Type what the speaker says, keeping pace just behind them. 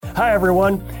Hi,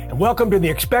 everyone, and welcome to the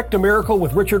Expect a Miracle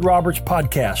with Richard Roberts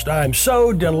podcast. I'm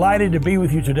so delighted to be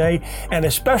with you today, and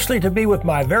especially to be with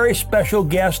my very special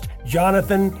guest,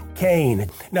 Jonathan Cain.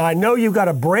 Now, I know you've got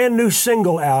a brand new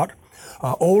single out,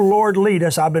 Oh Lord Lead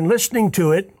Us. I've been listening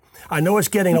to it. I know it's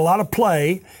getting a lot of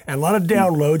play and a lot of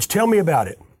downloads. Tell me about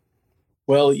it.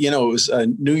 Well, it was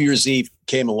New Year's Eve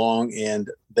came along, and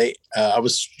I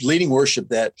was leading worship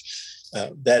that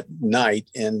night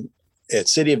at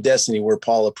City of Destiny, where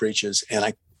Paula preaches, and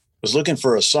I was looking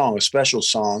for a special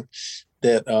song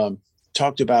that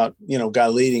talked about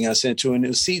God leading us into a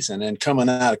new season and coming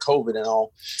out of COVID and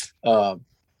all,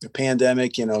 the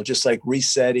pandemic, just like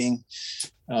resetting.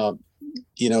 That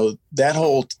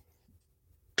whole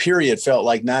period felt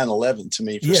like 9/11 to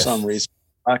me for some reason.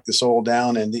 Knocked us all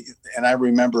down, and I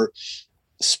remember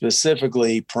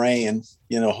specifically praying,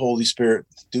 Holy Spirit,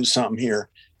 do something here,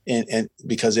 and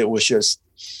because it was just,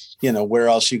 where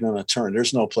else are you going to turn?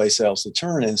 There's no place else to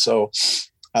turn. And so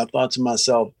I thought to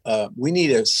myself, we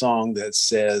need a song that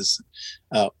says,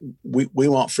 we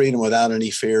want freedom without any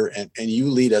fear, and you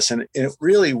lead us. And it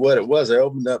really what it was, I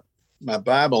opened up my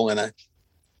Bible, and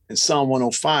in Psalm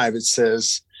 105, it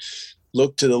says,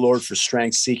 look to the Lord for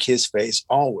strength, seek his face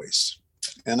always.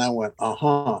 And I went,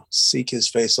 seek his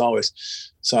face always.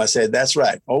 So I said, that's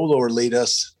right. Oh Lord, lead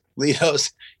us,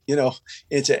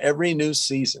 into every new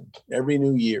season, every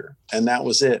new year. And that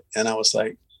was it. And I was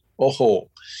like, oh.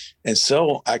 And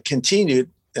so I continued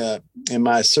in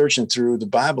my searching through the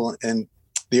Bible, and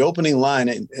the opening line,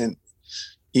 and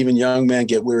even young men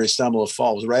get weary, stumble, and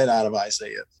fall, was right out of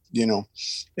Isaiah,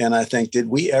 And I think, did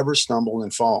we ever stumble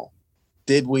and fall?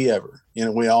 Did we ever?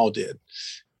 We all did.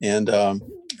 And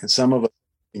some of us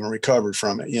even recovered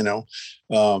from it,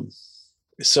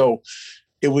 So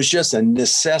it was just a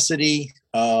necessity.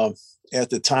 At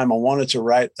the time, I wanted to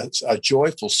write a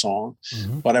joyful song,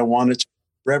 but I wanted to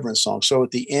reverence song. So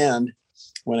at the end,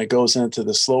 when it goes into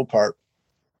the slow part,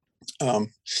 I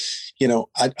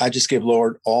just give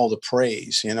Lord all the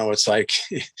praise. It's like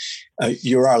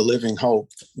you're our living hope,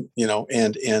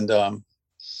 and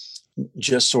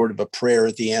just sort of a prayer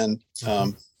at the end.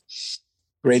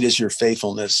 Great is your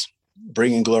faithfulness,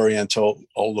 bringing glory unto,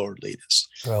 oh Lord, lead us.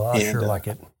 Well, I sure like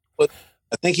it. But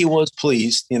I think he was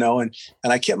pleased, and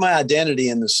I kept my identity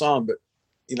in the song, but,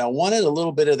 I wanted a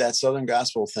little bit of that Southern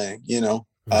gospel thing,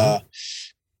 but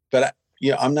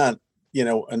I'm not,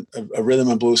 a rhythm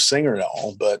and blues singer at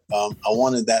all, but I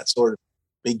wanted that sort of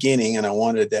beginning, and I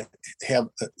wanted to have,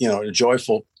 a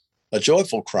joyful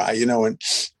cry,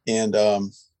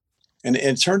 and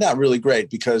it turned out really great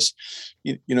because,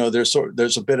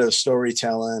 there's a bit of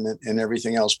storytelling and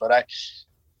everything else, but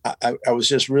I was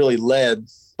just really led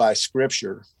by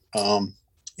Scripture,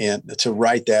 and to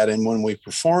write that. And when we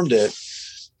performed it,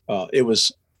 it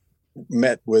was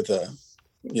met with a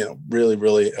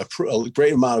really a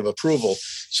great amount of approval.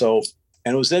 So,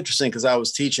 and it was interesting because I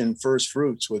was teaching First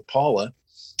Fruits with Paula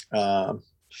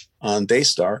on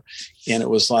Daystar, and it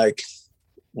was like,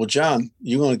 well, John,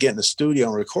 you're going to get in the studio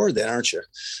and record that, aren't you?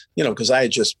 Because I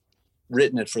had just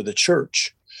written it for the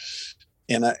church.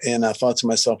 And I thought to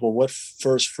myself, well, what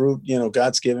first fruit,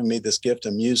 God's given me this gift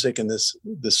of music and this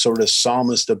sort of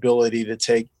psalmist ability to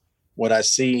take what I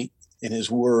see in his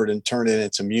word and turn it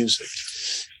into music.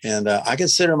 And I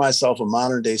consider myself a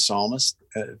modern day psalmist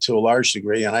to a large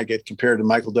degree. And I get compared to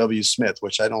Michael W. Smith,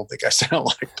 which I don't think I sound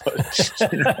like, but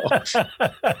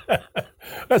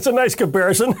That's a nice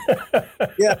comparison.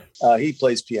 Yeah. He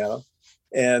plays piano.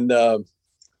 And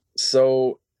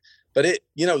but it,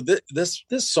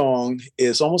 this song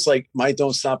is almost like my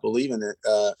Don't Stop Believing It,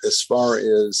 as far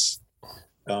as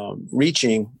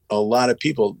reaching a lot of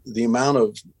people. The amount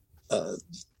of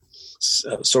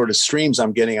sort of streams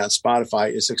I'm getting on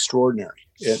Spotify is extraordinary.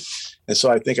 And so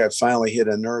I think I finally hit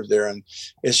a nerve there. And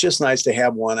it's just nice to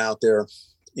have one out there,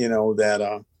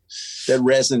 that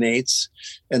resonates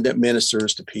and that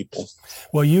ministers to people.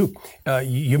 Well, you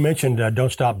mentioned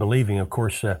Don't Stop Believing. Of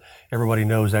course, everybody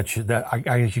knows that I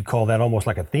guess you call that almost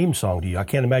like a theme song to you. I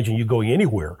can't imagine you going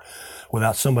anywhere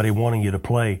without somebody wanting you to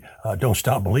play Don't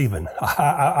Stop Believing.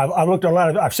 I looked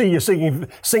online. I've seen you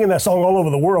singing that song all over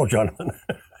the world, Jonathan.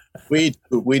 We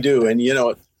do. And,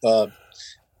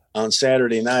 on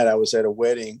Saturday night, I was at a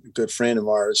wedding. A good friend of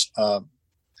ours,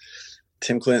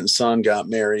 Tim Clinton's son, got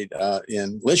married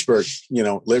in Lynchburg,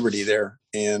 Liberty there.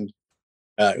 And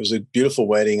it was a beautiful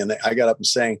wedding. And I got up and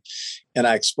sang, and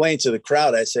I explained to the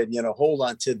crowd, I said, hold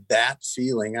on to that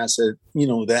feeling. I said,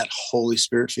 that Holy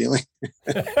Spirit feeling.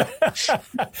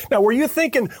 Now, were you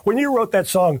thinking, when you wrote that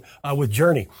song with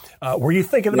Journey, were you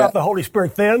thinking about the Holy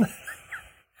Spirit then?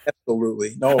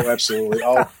 Absolutely. No, absolutely.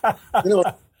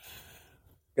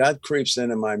 God creeps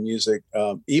into my music.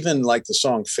 Even like the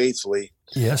song "Faithfully."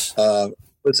 Yes.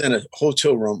 Was in a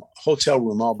hotel room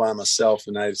all by myself,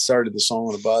 and I started the song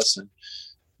on a bus, and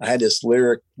I had this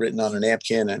lyric written on a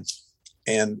napkin,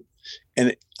 and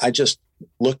I just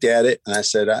looked at it and I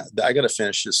said, I got to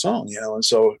finish this song, And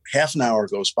so half an hour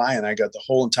goes by, and I got the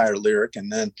whole entire lyric,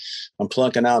 and then I'm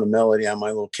plunking out a melody on my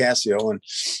little Casio,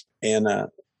 and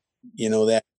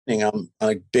that thing, I'm on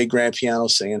a big grand piano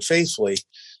singing "Faithfully,"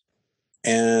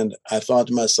 and I thought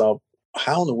to myself,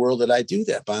 how in the world did I do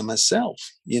that by myself,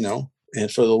 And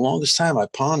for the longest time, I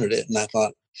pondered it, and I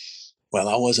thought, well,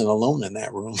 I wasn't alone in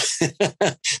that room.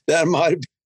 that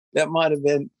might have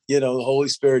been, the Holy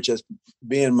Spirit just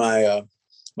being my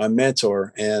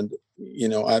mentor. And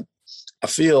I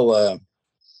feel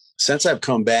since I've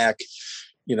come back,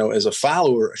 as a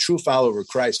true follower of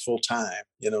Christ full time,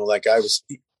 like I was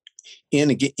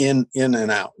in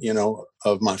and out,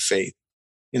 of my faith,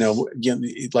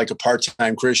 like a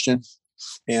part-time Christian,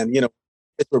 and kids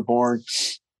were born.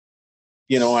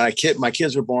 When my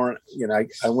kids were born,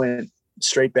 I went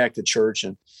straight back to church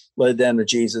and led them to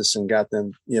Jesus and got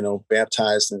them,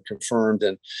 baptized and confirmed.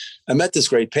 And I met this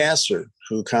great pastor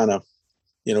who kind of,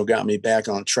 got me back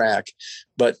on track.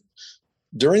 But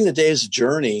during the days of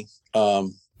journey,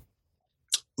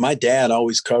 my dad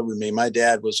always covered me. My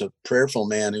dad was a prayerful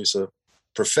man. He was a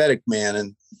prophetic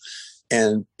man,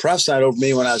 and prophesied over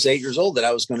me when I was 8 years old that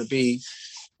I was going to be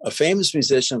a famous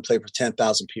musician and play for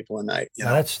 10,000 people a night.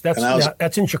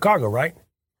 That's in Chicago, right?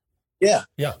 Yeah.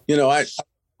 Yeah. I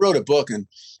wrote a book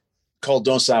called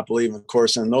 "Don't Stop Believing," of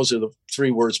course. And those are the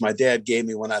 3 words my dad gave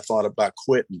me when I thought about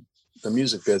quitting the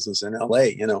music business in LA,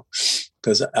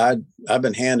 because I've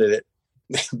been handed it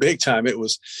big time. It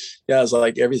was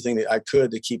like everything that I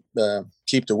could to keep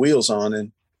the wheels on.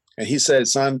 And he said,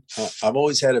 "Son, I've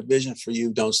always had a vision for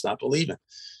you. Don't stop believing."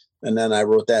 And then I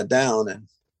wrote that down.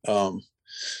 And,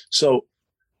 so,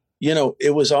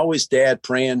 it was always Dad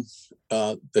praying,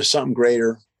 there's something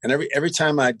greater. And every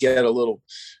time I'd get a little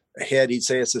ahead, he'd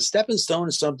say, "It's a stepping stone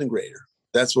to something greater."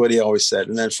 That's what he always said.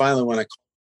 And then finally, when I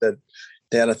said,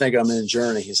 "Dad, I think I'm in a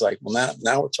journey," he's like, "Well,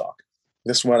 now we're talking.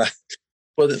 That's what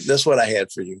I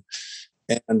had for you."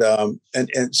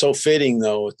 And so fitting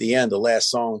though, at the end, the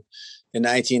last song in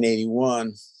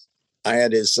 1981, I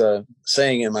had his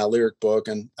saying in my lyric book,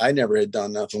 and I never had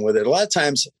done nothing with it. A lot of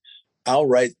times I'll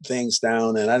write things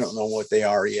down and I don't know what they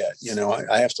are yet.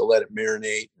 I have to let it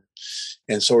marinate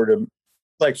and sort of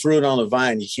like fruit on the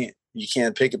vine. You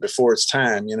can't pick it before it's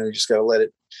time. You just got to let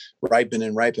it ripen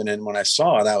and ripen. And when I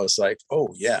saw it, I was like, oh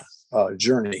yeah,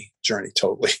 journey,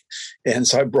 totally. And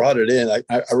so I brought it in.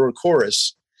 I wrote a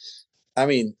chorus. I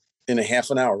mean, in a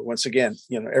half an hour. Once again,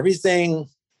 everything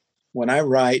when I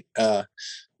write,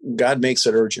 God makes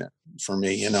it urgent for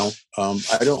me. I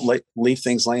don't leave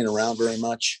things laying around very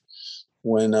much.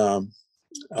 When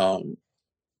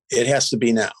it has to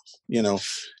be now,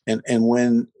 and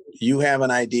when you have an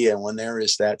idea, when there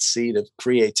is that seed of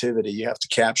creativity, you have to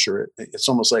capture it. It's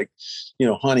almost like,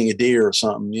 hunting a deer or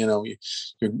something, you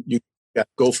got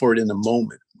to go for it in the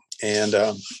moment. And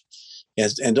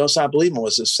 "Don't Stop Believing"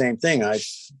 was the same thing. I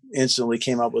instantly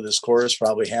came up with this chorus.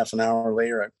 Probably half an hour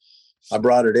later, I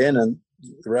brought it in, and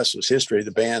the rest was history.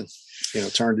 The band,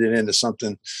 turned it into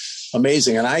something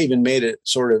amazing. And I even made it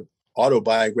sort of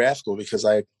autobiographical because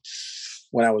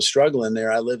when I was struggling there,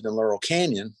 I lived in Laurel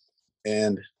Canyon,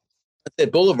 and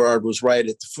that boulevard was right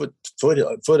at the foot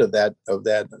of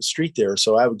that street there.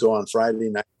 So I would go on Friday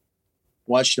night,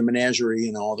 watch the menagerie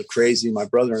and all the crazy. My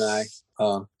brother and I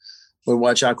would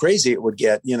watch how crazy it would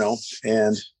get,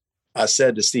 and I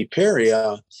said to Steve Perry,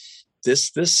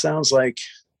 this sounds like,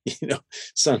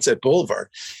 Sunset Boulevard.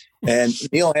 And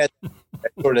Neil had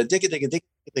sort of dick,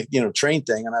 train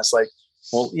thing. And I was like,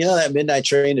 well, that midnight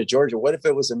train to Georgia, what if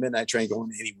it was a midnight train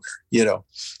going anywhere,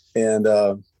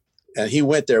 and he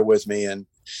went there with me, and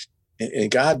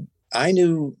God, I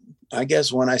knew, I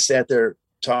guess when I sat there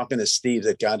talking to Steve,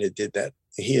 that God had did that.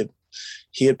 He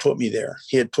had put me there.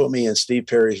 He had put me in Steve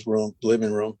Perry's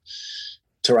living room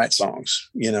to write songs,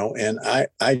 and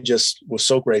I just was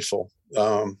so grateful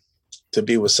to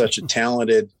be with such a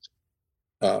talented,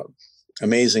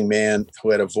 amazing man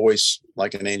who had a voice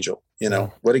like an angel.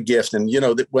 What a gift. And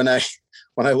when I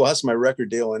lost my record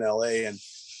deal in LA and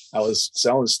I was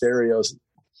selling stereos,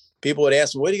 people would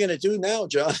ask me, "What are you going to do now,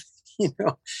 John?"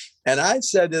 And I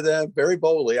said to them very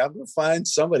boldly, "I'm going to find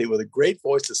somebody with a great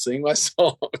voice to sing my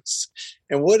songs."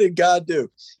 And what did God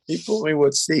do? He put me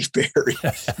with Steve Perry.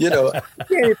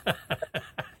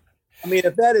 I mean,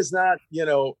 if that is not,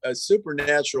 a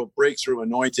supernatural breakthrough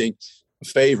anointing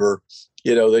favor,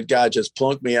 that God just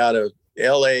plunked me out of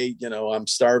LA, I'm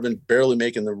starving, barely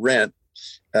making the rent.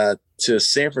 to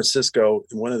San Francisco,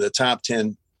 one of the top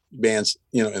 10 bands,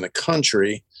 in the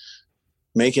country,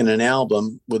 making an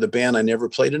album with a band I never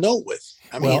played a note with.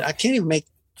 I mean, I can't even make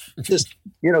just,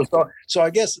 so I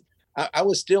guess I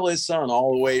was still his son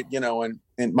all the way,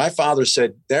 and my father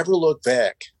said, never look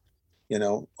back,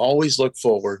 always look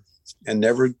forward and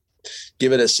never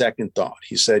give it a second thought.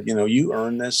 He said, you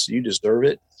earned this, you deserve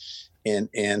it. And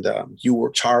you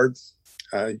worked hard.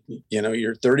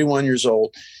 You're 31 years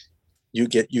old. You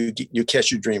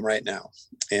catch your dream right now.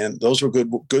 And those were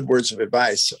good words of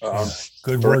advice.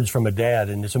 Good words from a dad.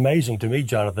 And it's amazing to me,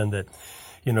 Jonathan, that,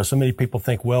 so many people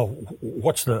think, well,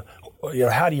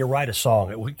 how do you write a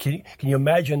song? Can you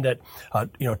imagine that,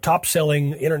 top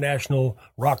selling international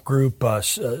rock group,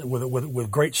 with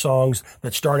great songs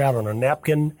that start out on a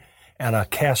napkin and a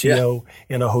Casio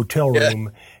in a hotel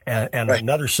room, and right.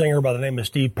 Another singer by the name of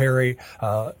Steve Perry,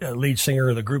 lead singer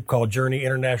of the group called Journey,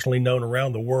 internationally known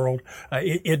around the world.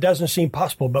 It doesn't seem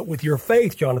possible, but with your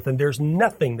faith, Jonathan, there's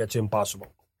nothing that's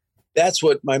impossible. That's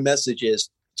what my message is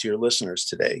to your listeners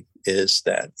today, is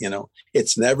that,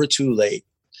 it's never too late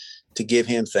to give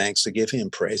him thanks, to give him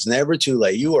praise. Never too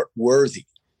late. You are worthy.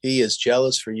 He is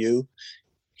jealous for you.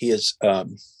 He is,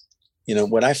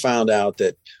 when I found out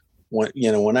that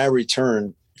when I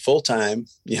returned full time,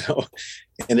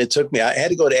 and it took me, I had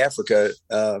to go to Africa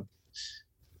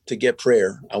to get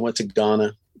prayer. I went to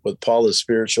Ghana with Paula's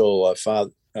spiritual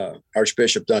father,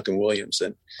 Archbishop Duncan Williams.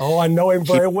 And I know him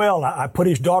very well. I put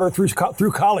his daughter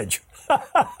through college.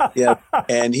 Yeah.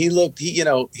 And he looked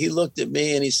at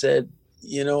me and he said,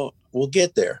 we'll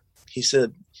get there. He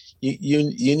said,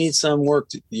 you need some work.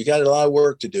 You got a lot of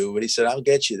work to do, but he said, I'll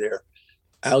get you there.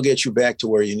 I'll get you back to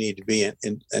where you need to be.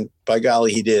 And by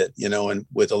golly, he did, and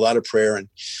with a lot of prayer, and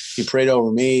he prayed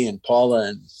over me and Paula.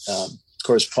 And of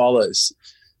course, Paula is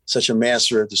such a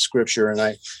master of the scripture,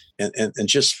 and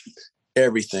just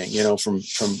everything, from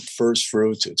first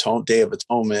fruit to Day of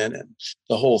Atonement and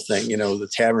the whole thing, the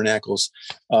tabernacles.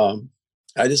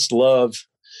 I just love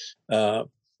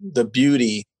the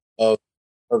beauty of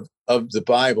the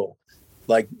Bible.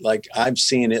 Like I'm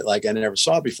seeing it like I never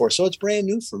saw it before. So it's brand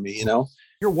new for me,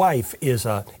 Your wife is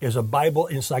a Bible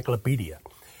encyclopedia.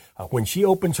 When she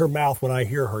opens her mouth, when I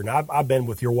hear her, and I've been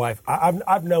with your wife,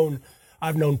 I've known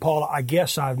Paula. I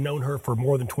guess I've known her for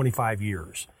more than 25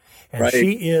 years, and right.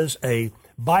 She is a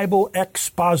Bible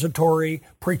expository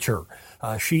preacher.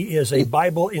 She is a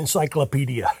Bible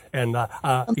encyclopedia, and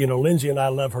Lindsay and I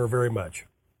love her very much.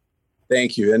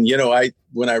 Thank you. And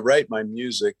when I write my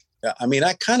music,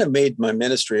 I kind of made my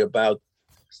ministry about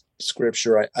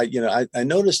scripture. I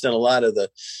noticed in a lot of the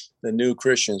new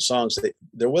Christian songs that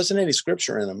there wasn't any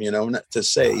scripture in them, not to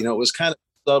say, it was kind of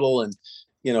subtle and,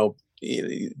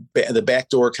 the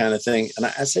backdoor kind of thing. And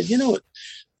I said,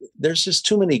 there's just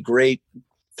too many great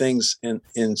things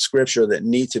in scripture that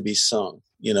need to be sung,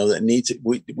 we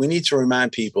need to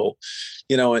remind people,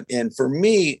 and for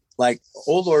me, like,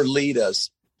 oh Lord, lead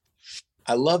us.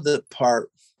 I love the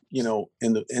part,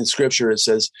 in scripture, it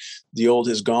says the old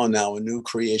has gone now, a new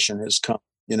creation has come,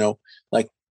 like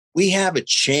we have a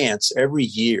chance every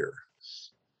year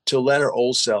to let our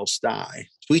old selves die.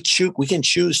 We can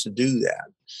choose to do that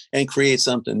and create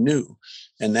something new.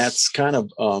 And that's kind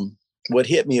of what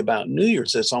hit me about New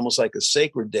Year's. It's almost like a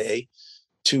sacred day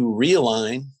to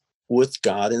realign with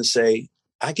God and say,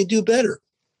 I can do better.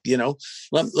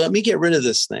 Let me get rid of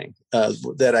this thing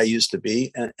that I used to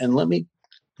be, and let me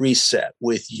reset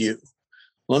with you.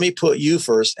 Let me put you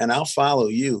first, and I'll follow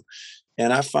you.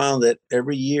 And I found that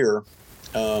every year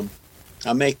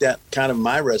I make that kind of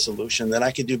my resolution that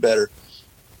I could do better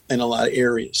in a lot of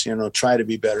areas, try to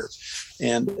be better.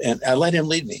 And I let him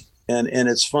lead me. And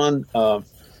it's fun to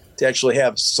actually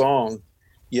have a song,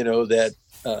 that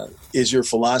is your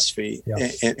philosophy,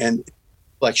 and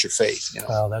reflects your faith.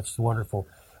 Wow, that's wonderful.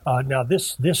 Now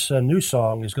this new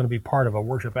song is going to be part of a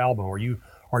worship album. Are you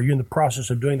in the process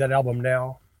of doing that album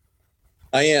now?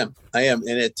 I am. And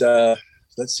it,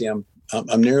 let's see,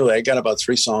 I got about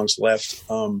 3 songs left.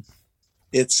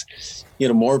 It's,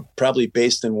 more probably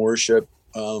based in worship.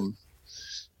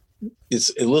 It's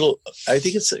a little, I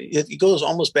think it goes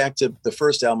almost back to the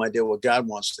first album I did, What God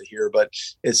Wants to Hear, but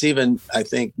it's even, I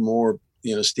think, more,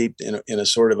 steeped in a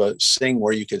sort of a sing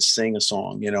where you could sing a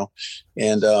song,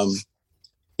 and,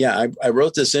 I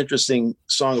wrote this interesting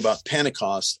song about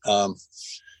Pentecost.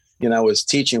 I was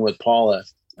teaching with Paula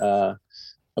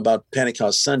about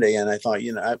Pentecost Sunday, and I thought,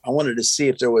 I wanted to see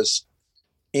if there was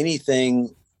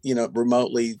anything,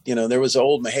 remotely, there was an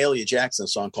old Mahalia Jackson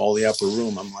song called The Upper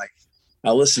Room. I'm like,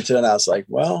 I listened to it and I was like,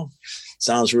 well, it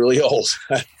sounds really old.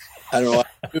 I don't know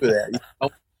how to do that.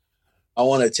 I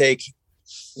want to take,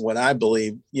 what I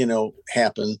believe,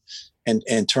 happened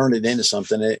and turn it into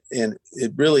something. And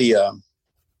it really,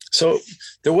 so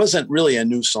there wasn't really a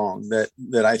new song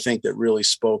that I think that really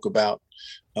spoke about,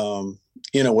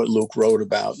 what Luke wrote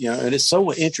about, and it's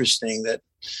so interesting that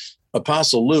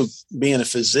Apostle Luke, being a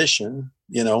physician,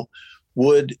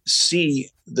 would see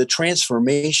the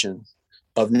transformation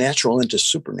of natural into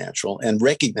supernatural and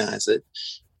recognize it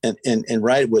and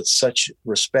write it with such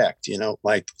respect,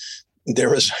 like there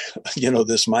was,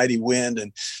 this mighty wind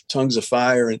and tongues of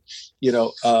fire and,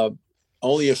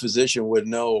 only a physician would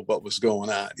know what was going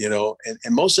on,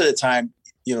 and most of the time,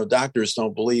 doctors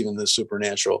don't believe in the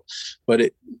supernatural,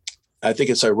 but I think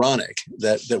it's ironic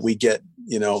that we get,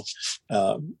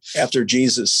 after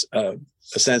Jesus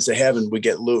ascends to heaven, we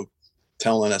get Luke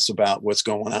telling us about what's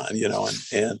going on,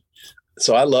 and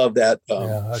so I love that.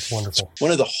 Yeah, that's wonderful.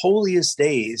 One of the holiest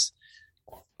days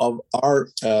of our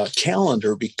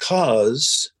calendar,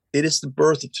 because it is the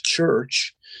birth of the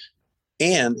church,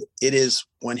 and it is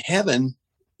when heaven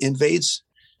invades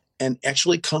and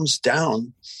actually comes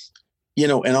down,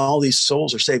 and all these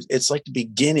souls are saved. It's like the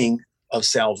beginning of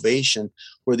salvation,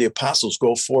 where the apostles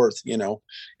go forth,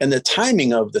 and the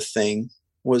timing of the thing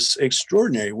was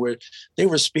extraordinary, where they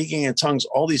were speaking in tongues,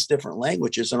 all these different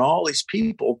languages, and all these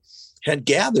people had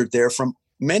gathered there from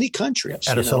many countries.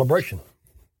 At a celebration.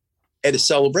 At a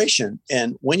celebration.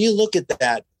 And when you look at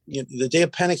that, the day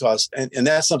of Pentecost, and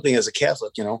that's something as a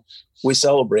Catholic, we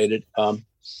celebrated.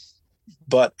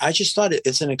 But I just thought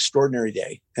it's an extraordinary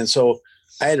day. And so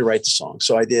I had to write the song.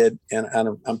 So I did. And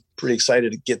I'm pretty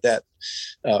excited to get that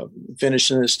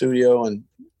finished in the studio. And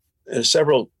there's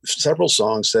several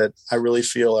songs that I really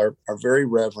feel are very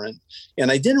reverent.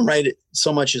 And I didn't write it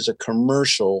so much as a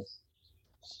commercial,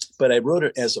 but I wrote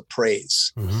it as a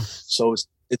praise. Mm-hmm. So it's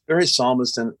very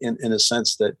psalmist in a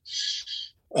sense that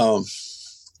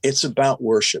it's about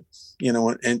worship,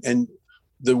 and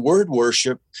the word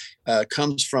worship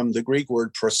comes from the Greek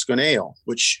word proskuneo,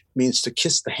 which means to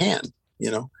kiss the hand,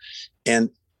 and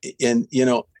in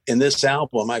this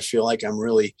album, I feel like I'm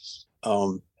really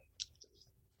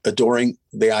adoring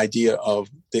the idea of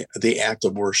the act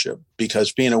of worship,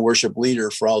 because being a worship leader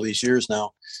for all these years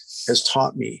now has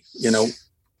taught me,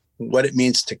 what it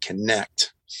means to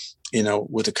connect,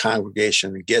 with the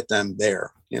congregation and get them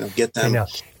there, get them. Now,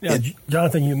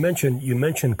 Jonathan, you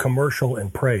mentioned commercial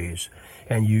and praise,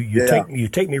 and you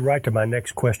take me right to my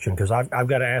next question, because I've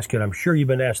got to ask it. I'm sure you've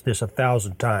been asked this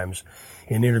 1,000 times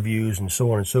in interviews and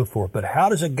so on and so forth. But how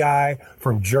does a guy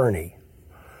from Journey,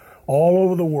 all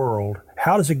over the world,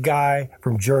 how does a guy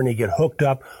from Journey get hooked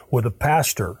up with a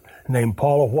pastor named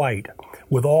Paula White,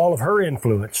 with all of her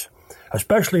influence,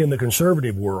 especially in the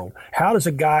conservative world? How does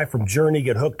a guy from Journey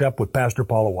get hooked up with Pastor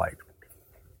Paula White?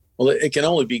 Well, it can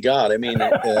only be God. I mean,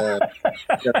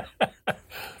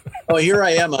 here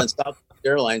I am on South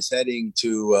Airlines heading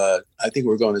to, I think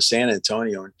we're going to San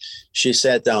Antonio, and she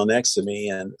sat down next to me,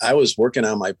 and I was working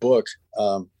on my book,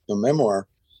 the memoir,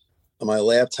 on my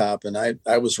laptop, and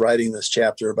I was writing this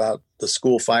chapter about the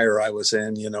school fire I was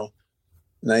in,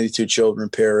 92 children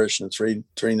perished and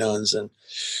three nuns, and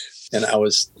I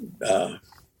was,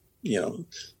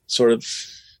 sort of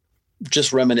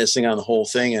just reminiscing on the whole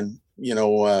thing. And,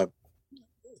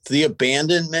 the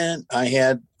abandonment I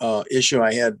had, issue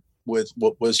I had with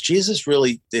what was Jesus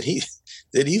really, did he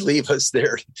leave us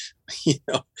there?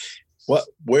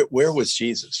 Where was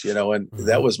Jesus, and mm-hmm.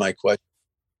 That was my question.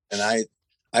 And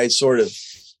I sort of,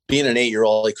 being an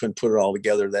 8-year-old, I couldn't put it all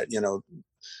together that,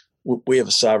 we have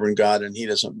a sovereign God and he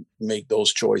doesn't make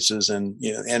those choices, and,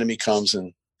 the enemy comes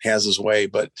and has his way.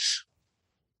 But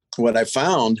what I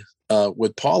found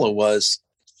with Paula was,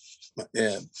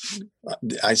 I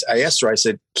asked her, I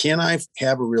said, can I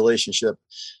have a relationship,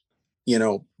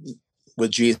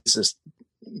 with Jesus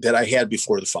that I had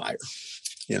before the fire,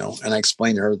 and I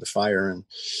explained to her the fire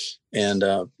and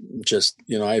just,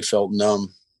 I felt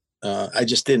numb. I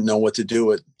just didn't know what to do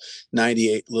with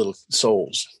 98 little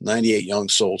souls, 98 young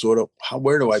souls. How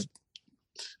do I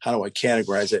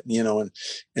categorize it?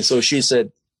 And so she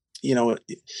said,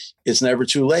 it's never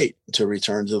too late to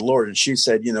return to the Lord. And she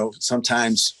said,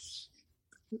 sometimes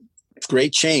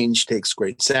great change takes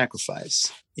great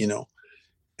sacrifice,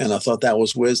 and I thought that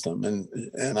was wisdom.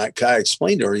 And I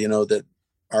explained to her, that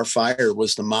our fire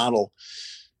was the model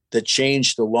that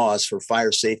changed the laws for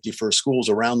fire safety for schools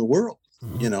around the world,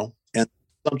 mm-hmm. And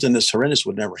something this horrendous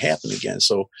would never happen again.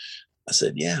 So I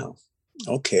said, yeah,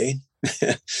 okay.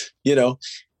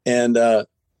 And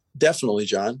definitely,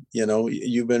 John,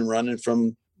 you've been running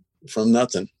from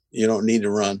nothing. You don't need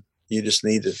to run. You just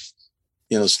need to,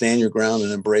 stand your ground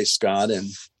and embrace God.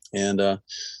 And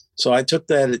so I took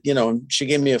that, and she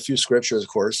gave me a few scriptures, of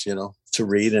course, to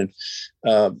read, and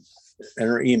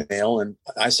her email. And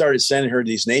I started sending her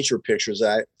these nature pictures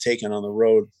that I'd taken on the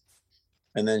road.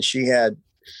 And then she had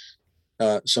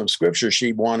some scripture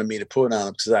she wanted me to put on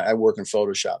it, because I work in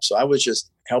Photoshop. So I was just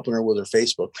helping her with her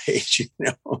Facebook page,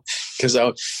 because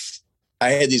I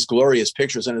had these glorious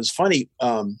pictures. And it's funny,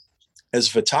 as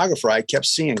a photographer, I kept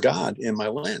seeing God in my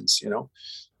lens.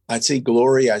 I'd see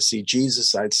glory, I see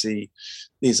Jesus, I'd see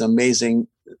these amazing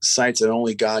sights that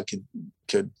only God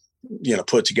could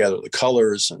put together, the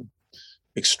colors and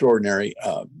extraordinary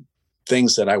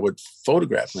things that I would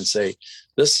photograph and say,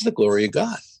 this is the glory of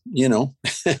God,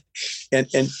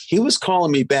 and he was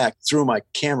calling me back through my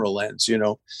camera lens,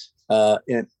 and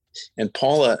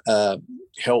Paula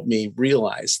helped me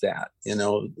realize that,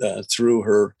 through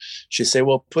her. She said,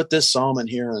 well, put this psalm in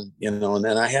here, and and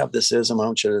then I have this ism, I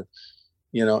want you to,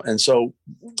 and so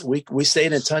we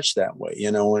stayed in touch that way,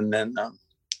 and then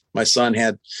my son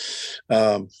had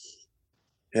a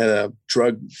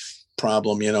drug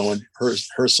problem, and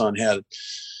her son had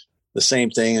the same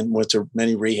thing and went to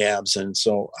many rehabs. And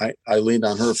so I leaned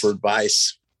on her for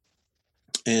advice,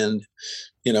 and,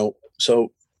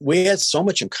 so we had so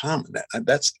much in common.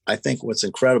 That's, I think, what's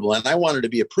incredible. And I wanted to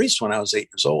be a priest when I was 8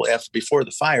 years old. Before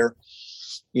the fire,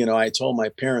 I told my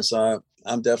parents,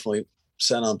 I'm definitely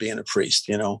set on being a priest,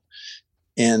 and,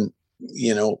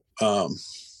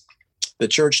 the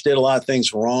church did a lot of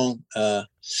things wrong,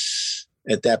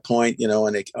 at that point,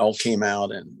 and it all came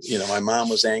out, and, my mom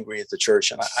was angry at the church,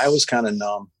 and I was kind of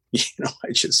numb,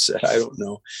 I just said, I don't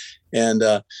know. And,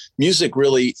 music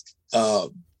really,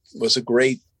 was a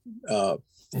great,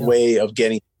 way of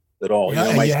getting it all. Yeah,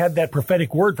 and you had that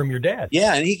prophetic word from your dad.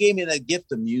 Yeah. And he gave me that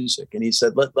gift of music, and he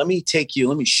said, let me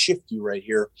shift you right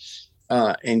here,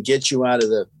 and get you out of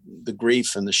the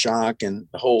grief and the shock and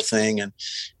the whole thing. And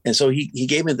so he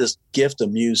gave me this gift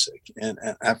of music, and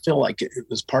I feel like it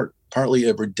was partly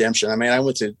a redemption. I mean, I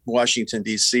went to Washington,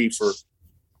 D.C. for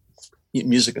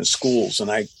music in schools,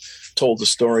 and I told the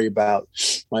story about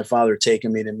my father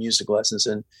taking me to music lessons.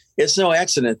 And it's no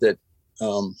accident that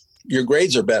your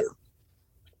grades are better.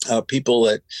 People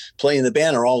that play in the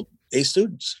band are all A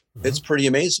students. Mm-hmm. It's pretty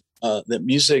amazing that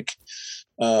music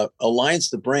aligns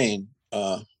the brain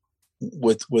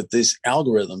with these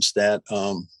algorithms that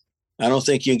I don't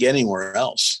think you can get anywhere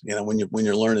else, when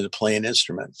you're learning to play an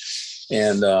instrument.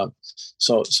 And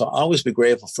so I'll always be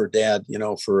grateful for Dad,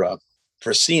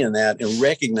 for seeing that and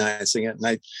recognizing it.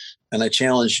 And I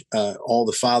challenge all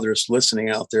the fathers listening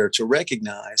out there to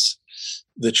recognize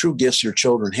the true gifts your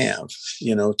children have,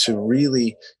 to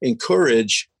really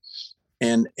encourage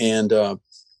and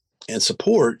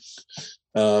support,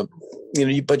 but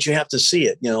you have to see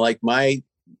it, like my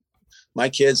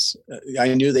kids,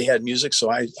 I knew they had music,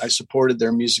 so I supported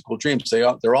their musical dreams.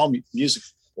 They're all music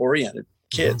oriented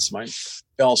kids. Mm-hmm.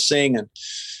 They all sing, and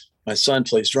my son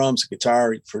plays drums,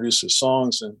 guitar, he produces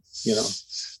songs, and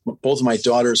both of my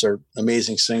daughters are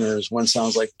amazing singers. One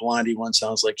sounds like Blondie, one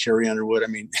sounds like Carrie Underwood. I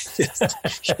mean,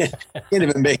 can't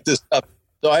even make this up.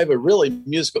 So I have a really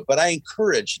musical, but I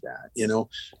encourage that.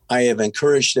 I have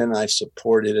encouraged it, and I've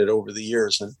supported it over the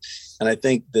years, and I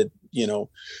think that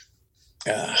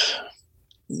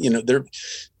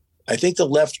I think the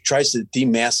left tries to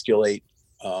demasculate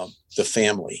the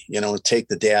family, and take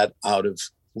the dad out of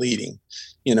leading,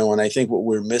 and I think what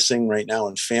we're missing right now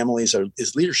in families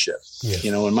is leadership. Yes.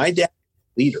 And my dad was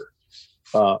a leader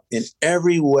in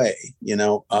every way,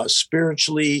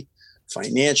 spiritually,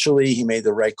 financially, he made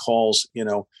the right calls,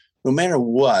 no matter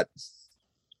what.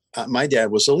 My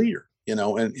dad was a leader,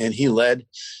 and he led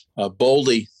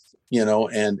boldly,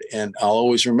 and I'll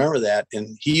always remember that.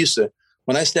 And he used to,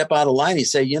 when I step out of line, he'd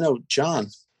say, John,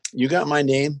 you got my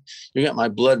name, you got my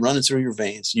blood running through your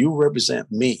veins. You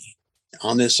represent me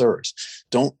on this earth.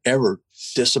 Don't ever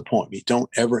disappoint me. Don't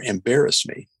ever embarrass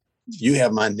me. You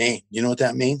have my name. You know what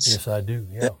that means? Yes, I do.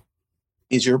 Yeah. That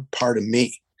means you're part of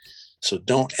me. So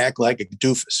don't act like a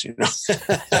doofus,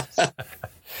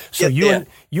 So you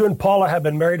and Paula have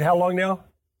been married how long now?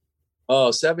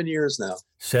 Oh, 7 years now.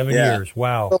 7 years.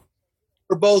 Wow.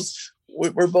 We're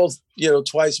both,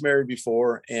 twice married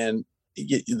before. And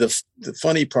the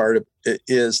funny part of it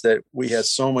is that we had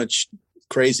so much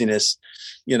craziness,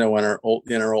 in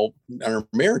our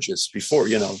marriages before,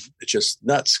 it's just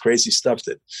nuts, crazy stuff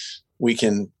that we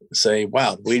can say,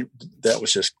 wow, that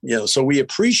was just, so we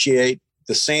appreciate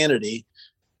the sanity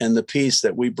and the peace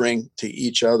that we bring to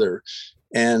each other.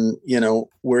 And,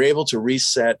 we're able to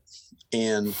reset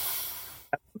and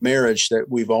have a marriage that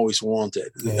we've always wanted.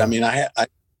 Yeah. I mean,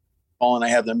 Paul and I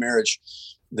have the marriage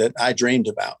that I dreamed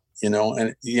about, and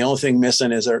the only thing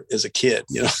missing is a kid.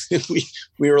 We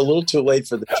were a little too late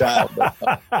for the child.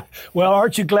 But, well,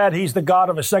 aren't you glad he's the God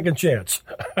of a second chance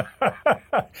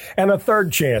and a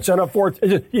third chance and a fourth?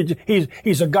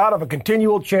 He's a God of a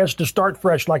continual chance to start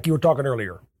fresh, like you were talking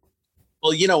earlier.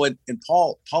 Well, and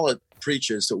Paul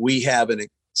preaches that we have an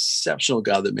exceptional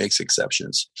God that makes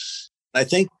exceptions. I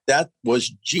think that was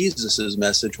Jesus's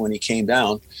message when he came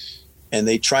down, and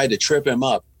they tried to trip him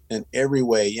up in every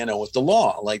way, with the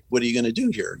law. Like, what are you going to do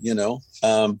here?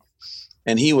 And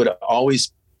he would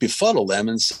always befuddle them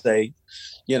and say,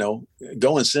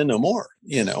 go and sin no more,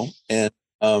 and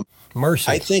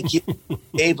mercy. I think he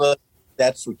gave us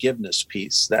that forgiveness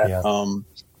piece that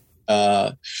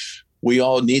we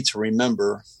all need to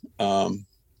remember.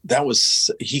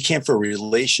 He came for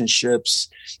relationships,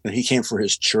 and he came for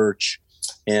his church.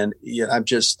 And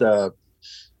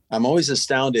I'm always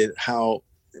astounded how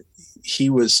he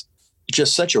was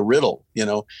just such a riddle.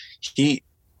 He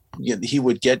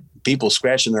would get people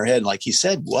scratching their head. Like, he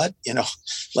said, what,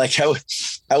 like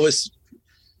I was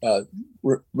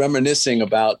reminiscing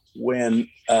about when,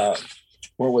 where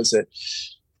was it?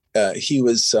 He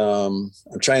was, I'm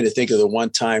trying to think of the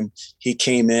one time he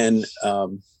came in,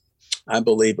 I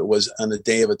believe it was on the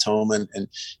Day of Atonement,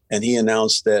 and he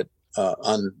announced that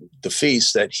on the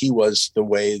feast that he was the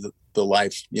way, the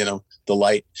life, the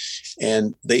light,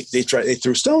 and they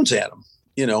threw stones at him,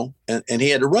 and he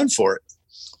had to run for it.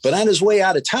 But on his way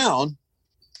out of town,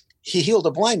 he healed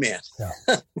a blind man.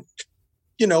 Yeah.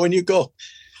 And you go,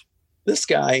 this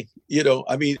guy,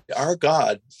 our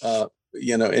God,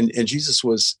 and Jesus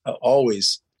was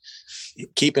always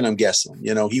keeping him guessing.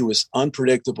 He was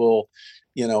unpredictable.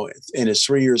 In his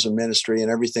 3 years of ministry,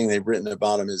 and everything they've written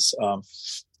about him is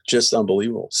just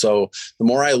unbelievable. So the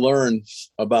more I learn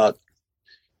about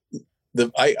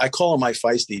I call him my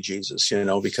feisty Jesus,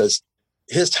 because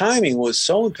his timing was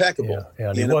so impeccable. Yeah,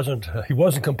 and he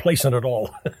wasn't complacent at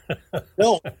all.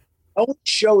 No, he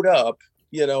showed up,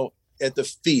 at the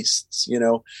feasts,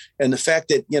 and the fact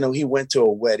that he went to a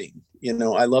wedding.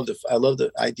 I love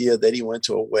the idea that he went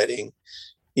to a wedding.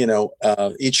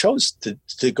 He chose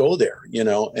to go there,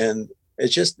 and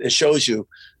it shows you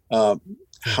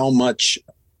how much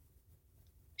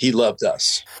he loved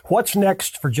us. What's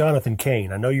next for Jonathan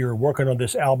Cain? I know you're working on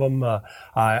this album.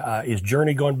 Is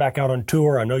Journey going back out on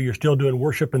tour? I know you're still doing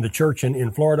worship in the church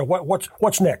in Florida.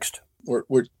 What's next?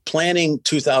 We're planning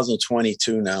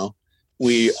 2022 now.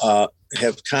 We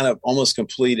have kind of almost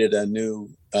completed a new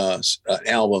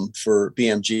album for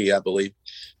BMG, I believe.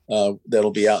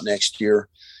 That'll be out next year.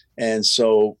 And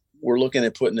so we're looking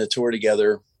at putting a tour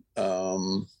together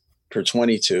for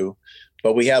 22.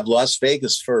 But we have Las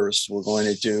Vegas first. We're going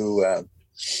to do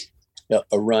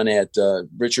a run at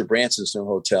Richard Branson's new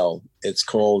hotel. It's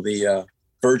called the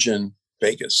Virgin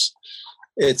Vegas.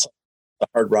 It's the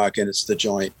Hard Rock, and it's the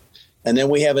joint. And then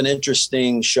we have an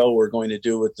interesting show we're going to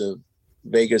do with the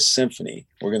Vegas Symphony.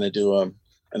 We're going to do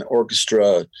an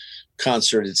orchestra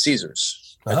concert at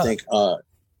Caesars, I think,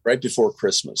 right before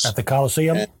Christmas. At the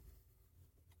Coliseum?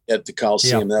 At the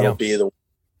Coliseum. That'll be the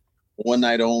one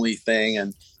night only thing.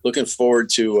 And looking forward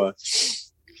to,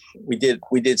 we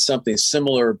did something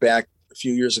similar back a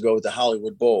few years ago with the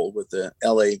Hollywood Bowl with the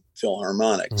LA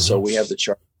Philharmonic. Mm-hmm. So we have the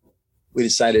chart. We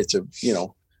decided to,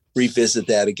 revisit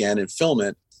that again and film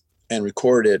it and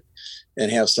record it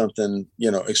and have something,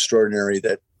 extraordinary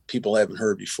that people haven't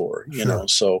heard before, know?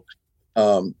 So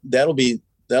that'll be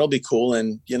cool.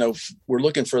 And, we're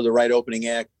looking for the right opening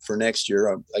act for next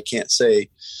year. I can't say.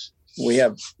 We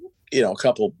have, a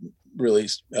couple really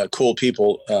cool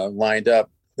people lined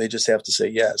up. They just have to say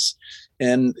yes.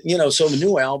 And, so the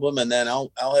new album, and then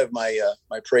I'll have my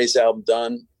praise album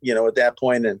done, at that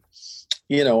point. And,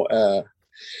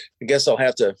 I guess I'll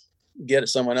have to get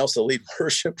someone else to lead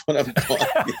worship when I'm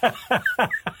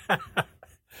gone.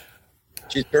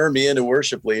 She turned me into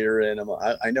worship leader, and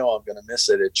I know I'm going to miss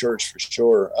it at church for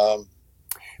sure.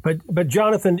 But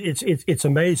Jonathan, it's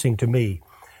amazing to me.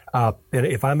 And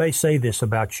if I may say this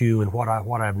about you and what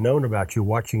I've known about you,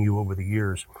 watching you over the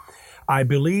years, I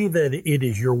believe that it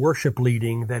is your worship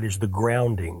leading that is the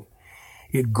grounding.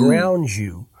 It grounds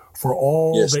you for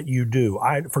all that you do.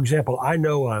 For example, I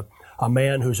know a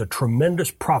man who's a tremendous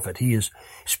prophet. He is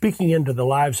speaking into the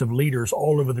lives of leaders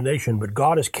all over the nation, but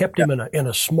God has kept him in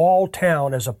a small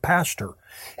town as a pastor.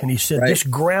 And he said, this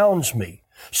grounds me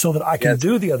so that I can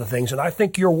do the other things. And I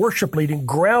think your worship leading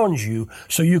grounds you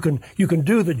so you can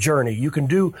do the journey. You can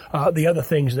do the other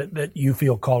things that you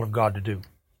feel called of God to do.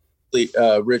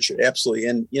 Richard, absolutely.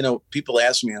 And, people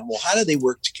ask me, well, how do they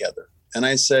work together? And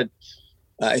I said,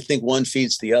 I think one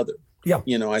feeds the other. Yeah.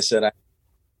 I said,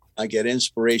 I get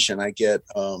inspiration. I get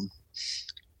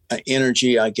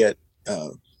energy. I get,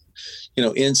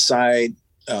 insight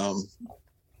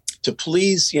to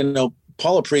please,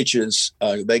 Paula preaches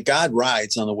that God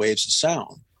rides on the waves of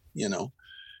sound,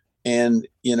 and,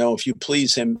 if you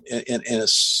please him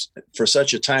for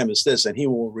such a time as this, and he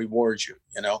will reward you,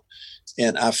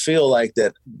 and I feel like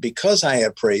that because I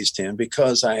have praised him,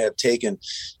 because I have taken,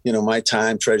 my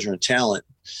time, treasure, and talent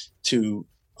to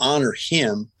honor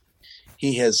him,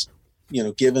 he has,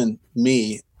 given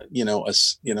me,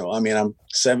 I'm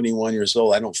 71 years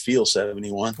old. I don't feel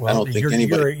 71. Well, I don't think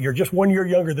anybody. You're just 1 year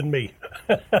younger than me.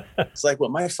 It's like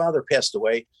when my father passed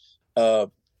away,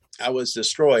 I was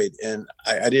destroyed, and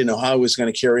I didn't know how I was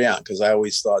going to carry on, because I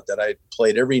always thought that I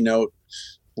played every note,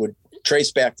 would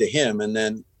trace back to him, and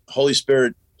then Holy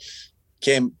Spirit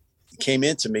came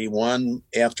into me one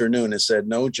afternoon and said,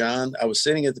 "No, John." I was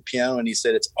sitting at the piano, and he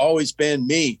said, "It's always been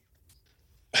me."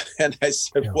 And I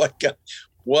said, Yeah. "What, God?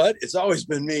 What? It's always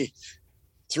been me,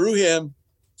 through him,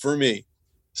 for me.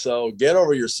 So get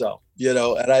over yourself,"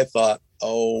 And I thought,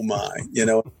 oh my, it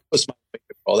was my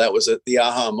wake-up call. That was the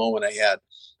aha moment I had,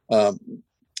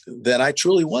 that I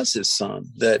truly was his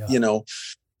son, that, Yeah.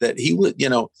 that he would,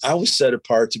 I was set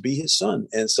apart to be his son.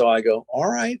 And so I go, all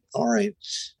right.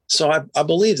 So I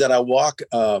believe that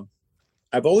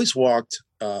I've always walked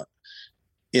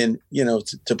in,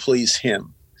 to please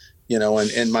him,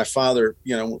 and my father,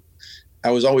 I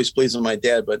was always pleasing my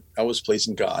dad, but I was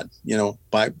pleasing God,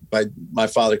 by my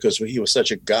father, because he was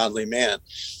such a godly man,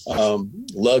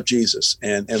 loved Jesus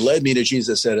and led me to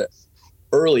Jesus at an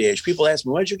early age. People ask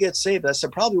me, when did you get saved? I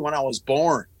said, probably when I was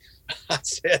born. I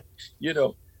said,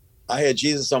 I had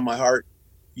Jesus on my heart.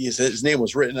 His name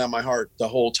was written on my heart the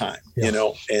whole time,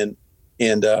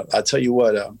 and I tell you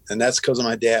what, and that's because of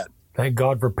my dad. Thank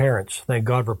God for parents. Thank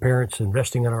God for parents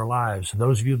investing in our lives.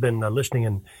 Those of you who've been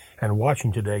listening and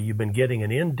watching today, you've been getting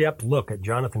an in-depth look at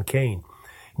Jonathan Cain,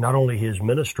 not only his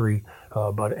ministry,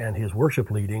 and his worship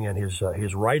leading and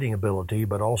his writing ability,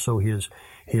 but also his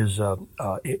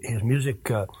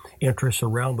music interests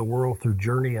around the world through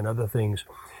Journey and other things.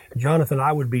 Jonathan,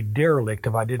 I would be derelict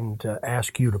if I didn't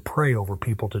ask you to pray over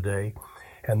people today,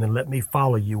 and then let me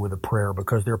follow you with a prayer,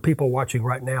 because there are people watching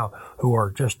right now who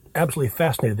are just absolutely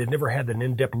fascinated. They've never had an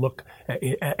in-depth look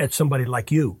at somebody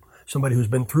like you, somebody who's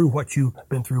been through what you've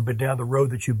been through, been down the road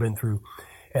that you've been through,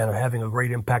 and are having a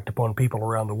great impact upon people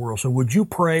around the world. So would you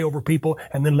pray over people,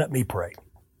 and then let me pray?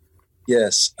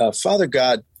 Yes. Father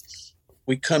God,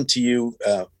 we come to you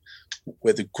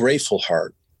with a grateful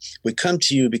heart. We come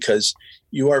to you because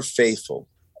you are faithful.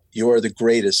 You are the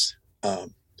greatest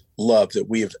love that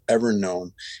we have ever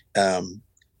known. And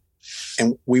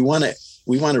we want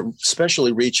to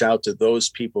especially reach out to those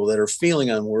people that are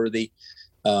feeling unworthy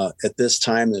at this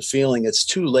time, that feeling it's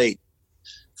too late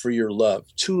for your love,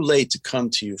 too late to come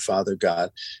to you, Father God,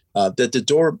 that the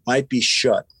door might be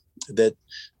shut, that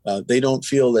they don't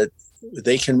feel that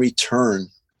they can return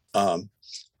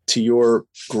to your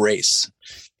grace.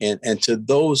 And to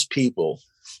those people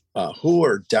who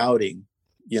are doubting,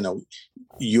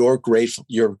 your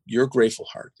grateful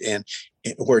heart, and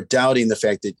who are doubting the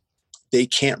fact that they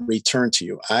can't return to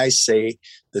you, I say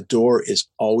the door is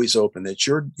always open, that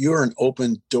you're an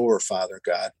open door, Father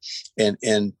God, and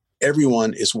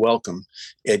everyone is welcome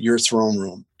at your throne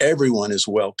room. Everyone is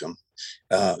welcome,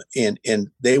 and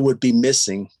they would be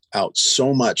missing out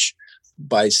so much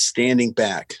by standing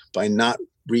back, by not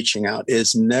reaching out. It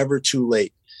is never too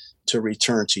late to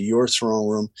return to your throne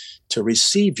room, to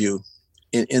receive you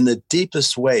in the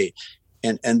deepest way.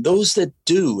 And those that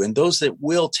do, and those that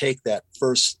will take that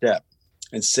first step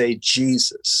and say,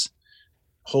 Jesus,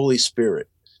 Holy Spirit,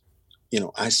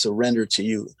 I surrender to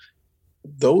you.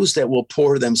 Those that will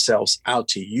pour themselves out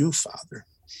to you, Father,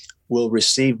 will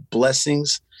receive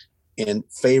blessings and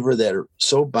favor that are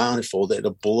so bountiful that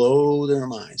it'll blow their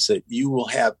minds, that you will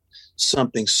have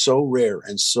something so rare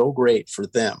and so great for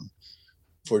them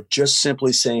for just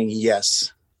simply saying,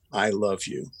 yes, I love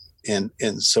you. And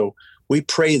so we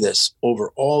pray this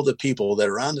over all the people that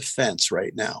are on the fence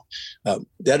right now,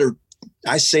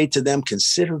 I say to them,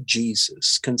 consider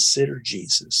Jesus.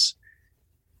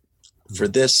 For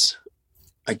this,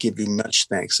 I give you much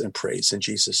thanks and praise in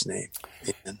Jesus' name.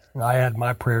 Amen. I add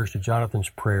my prayers to Jonathan's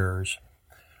prayers,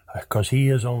 because he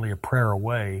is only a prayer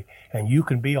away, and you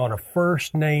can be on a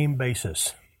first name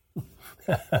basis,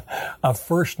 a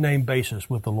first name basis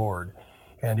with the Lord.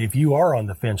 And if you are on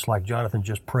the fence like Jonathan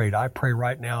just prayed, I pray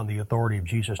right now in the authority of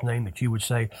Jesus' name that you would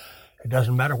say, it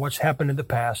doesn't matter what's happened in the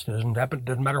past. It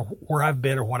doesn't matter where I've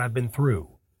been or what I've been through.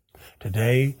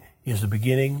 Today is the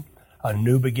beginning, a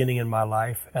new beginning in my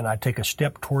life, and I take a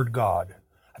step toward God.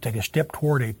 I take a step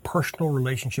toward a personal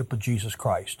relationship with Jesus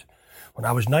Christ. When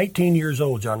I was 19 years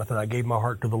old, Jonathan, I gave my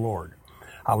heart to the Lord.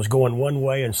 I was going one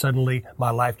way and suddenly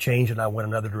my life changed and I went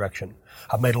another direction.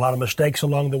 I've made a lot of mistakes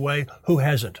along the way. Who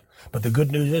hasn't? But the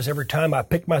good news is every time I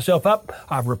pick myself up,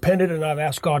 I've repented and I've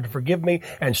asked God to forgive me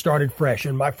and started fresh.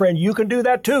 And my friend, you can do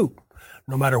that too.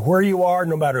 No matter where you are,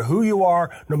 no matter who you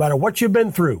are, no matter what you've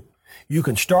been through, you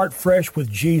can start fresh with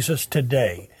Jesus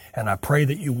today. And I pray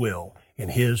that you will. In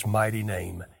His mighty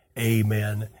name,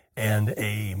 amen and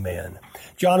amen.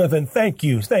 Jonathan, thank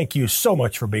you. Thank you so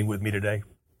much for being with me today.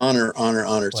 Honor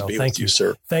to be with you,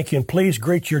 sir. Thank you. And please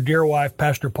greet your dear wife,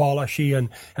 Pastor Paula. She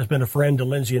has been a friend to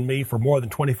Lindsay and me for more than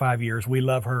 25 years. We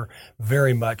love her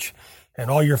very much. And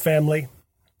all your family.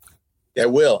 Yeah,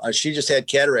 will. She just had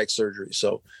cataract surgery,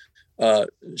 so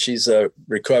she's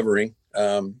recovering.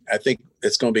 I think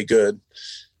it's going to be good.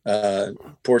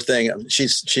 Poor thing.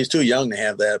 She's too young to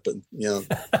have that, but you know.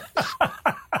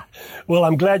 Well,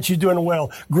 I'm glad she's doing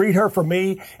well. Greet her for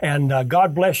me, and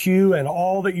God bless you and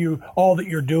all that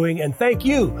you're doing. And thank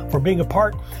you for being a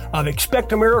part of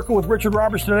Expect a Miracle with Richard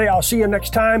Roberts today. I'll see you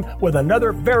next time with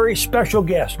another very special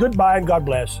guest. Goodbye and God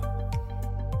bless.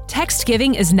 Text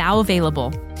giving is now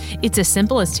available. It's as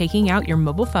simple as taking out your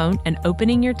mobile phone and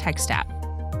opening your text app.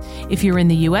 If you're in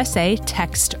the USA,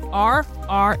 text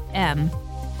RRM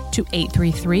to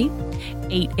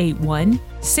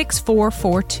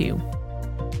 833-881-6442.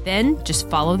 Then just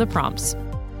follow the prompts.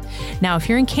 Now, if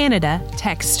you're in Canada,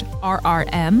 text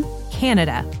RRM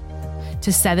Canada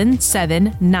to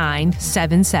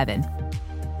 77977.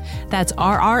 That's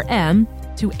RRM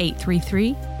to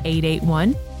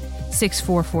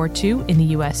 833-881-6442 in the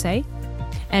USA,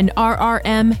 and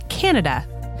RRM Canada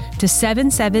to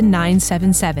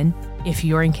 77977 if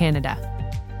you're in Canada.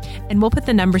 And we'll put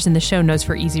the numbers in the show notes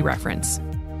for easy reference.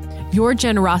 Your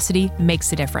generosity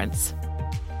makes a difference.